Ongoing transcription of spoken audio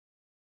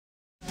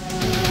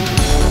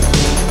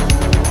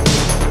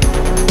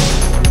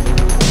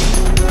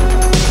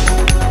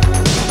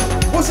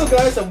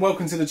guys, and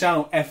welcome to the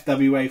channel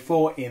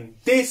FWA4. In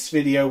this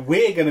video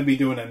we're going to be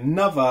doing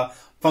another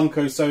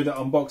Funko Soda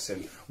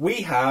unboxing.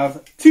 We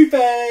have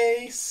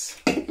Two-Face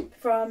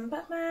from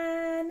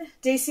Batman,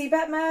 DC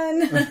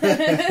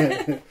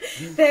Batman.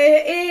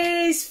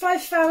 There is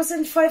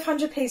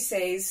 5,500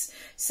 pieces,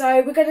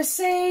 so we're going to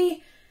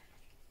see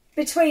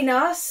between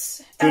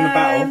us. Doing the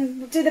battle.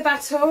 We'll do the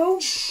battle.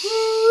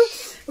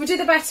 We'll do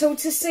the battle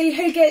to see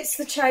who gets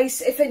the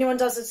chase, if anyone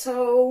does at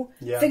all.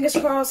 Yeah. Fingers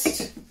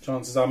crossed.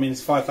 Chances are, I mean,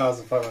 it's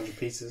 5,500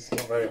 pieces,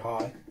 not very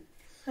high.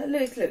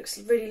 It looks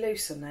really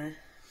loose on there.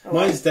 Oh,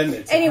 Mine's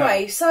dented.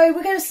 Anyway, so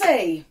we're going to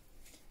see.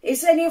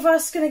 Is any of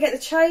us going to get the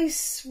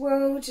chase?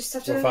 We'll just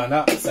have to find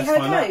out. Let's find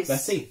out.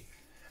 Let's see.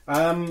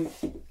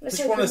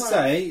 Just want to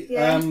say,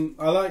 I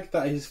like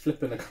that he's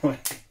flipping a coin.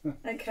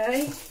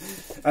 Okay.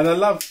 And I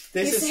love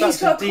this. He's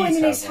got a coin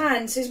in his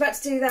hand, so he's about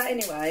to do that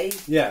anyway.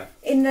 Yeah.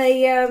 In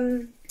the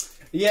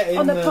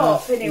on the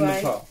pop anyway.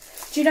 In the pop.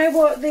 Do you know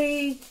what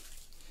the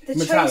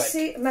metallic?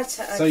 Okay.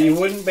 So you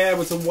wouldn't be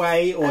able to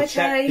weigh or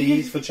check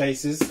these for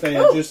chases. They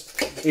are just.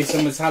 It's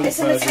a metallic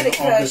version of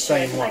the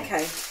same one.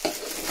 Okay.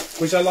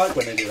 Which I like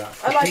when they do that.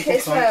 I like it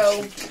as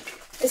well.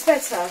 It's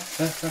better.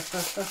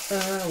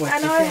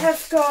 And I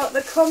have got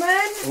the common.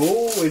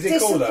 Oh, is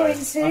it cool though? I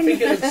think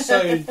it looks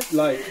so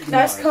like.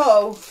 That's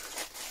cool.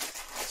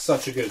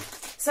 Such a good.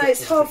 So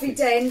it's Harvey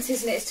Dent,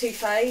 isn't it? It's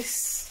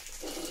Two-Face.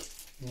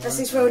 That's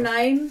his real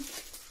name.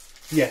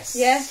 Yes.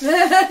 Yeah.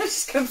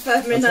 Just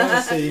confirming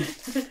that. So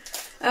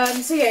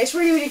yeah, it's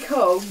really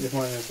cool. If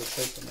mine has a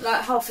shape on it.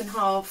 Like half and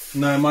half.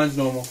 No, mine's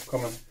normal.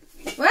 Common.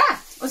 Wow. I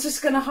was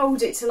just going to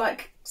hold it to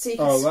like so you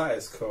can. Oh, that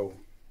is cool.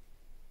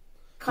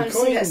 Kind the of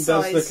see coin that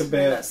side. does look a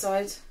bit. That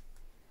side.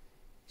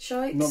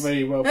 Shite. Not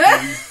very well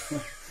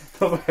painted.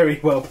 Not very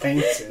well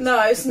painted.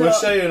 No, it's not. We'll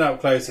show you an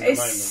up close in a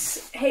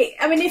moment.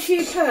 I mean, if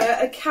you put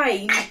a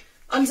cane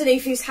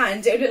underneath his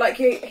hand, it would look like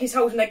he's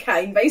holding a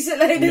cane.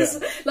 Basically, yeah.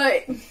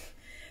 Like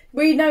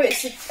we know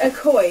it's a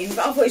coin, but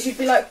otherwise you'd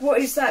be like,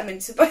 "What is that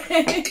meant to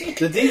be?"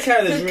 The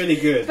detail is really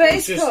good. But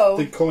it's just cool.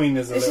 The coin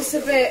is a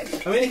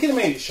bit. I mean, it could have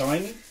made it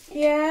shiny.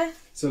 Yeah.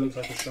 So it looks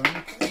like a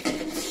shiny.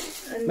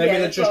 And maybe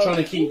they're just trying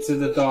to keep to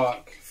the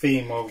dark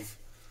theme of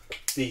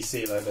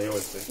DC like they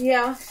always do.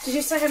 Yeah. Did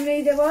you say how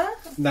many there were?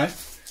 No.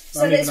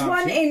 So there's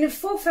one in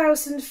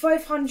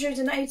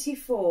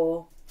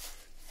 4,584.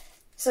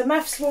 So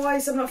maths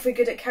wise, I'm not very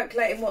good at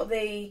calculating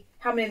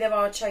how many there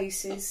are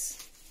chases.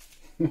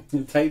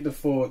 Take the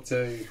 4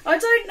 to. I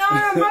don't know.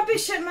 I'm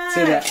rubbish at maths.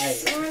 To the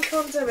 8. I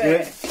can't do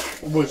it.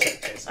 We'll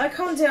check this. I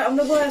can't do it. I'm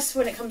the worst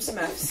when it comes to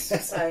maths.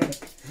 So.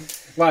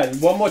 Right,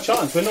 one more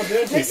chance. We're not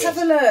doing too Let's good.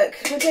 have a look.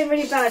 We're doing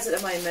really bad at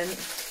the moment.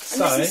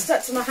 Unless it's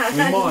stuck to my hand.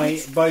 We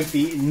might both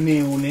be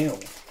 0-0.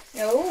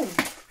 Oh.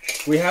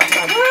 We have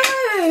had.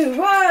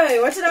 Whoa! I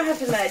don't know what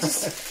happened there.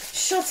 Just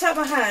shot out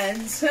my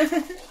hand.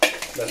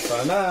 Let's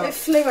find out. It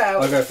flew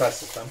out. I'll go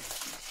first this time.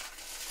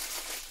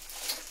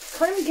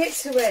 Can't even get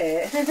to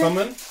it.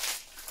 Common?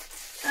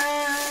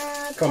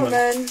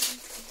 Common.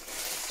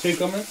 2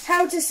 commons?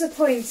 How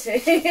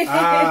disappointing.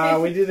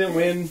 We didn't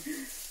win.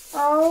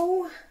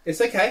 Oh.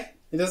 It's okay.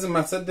 It doesn't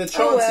matter. The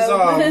chances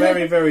are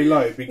very, very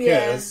low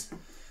because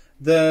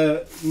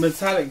the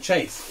metallic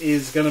chase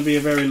is going to be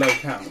a very low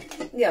count.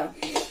 Yeah.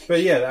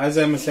 But yeah, as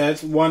Emma said,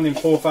 1 in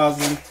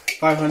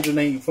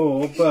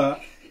 4,584,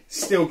 but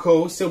still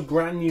cool, still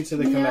brand new to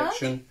the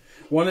collection.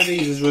 One of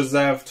these is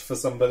reserved for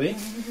somebody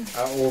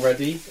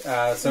already,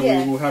 so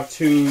we will have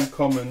 2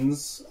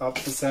 commons up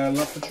for sale and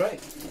up for trade.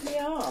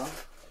 Yeah.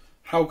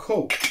 How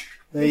cool.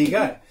 There you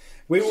go.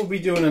 We will be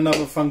doing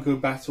another Funko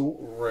battle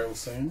real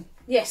soon.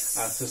 Yes.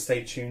 So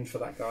stay tuned for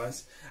that,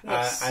 guys.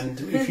 Yes. And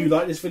if you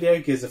like this video,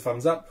 give us a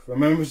thumbs up.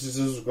 Remember to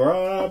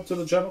subscribe to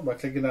the channel by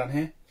clicking down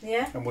here.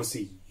 Yeah. And we'll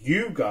see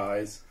you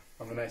guys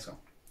on the next one.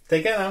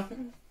 Take care now.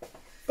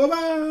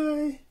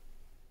 Bye-bye.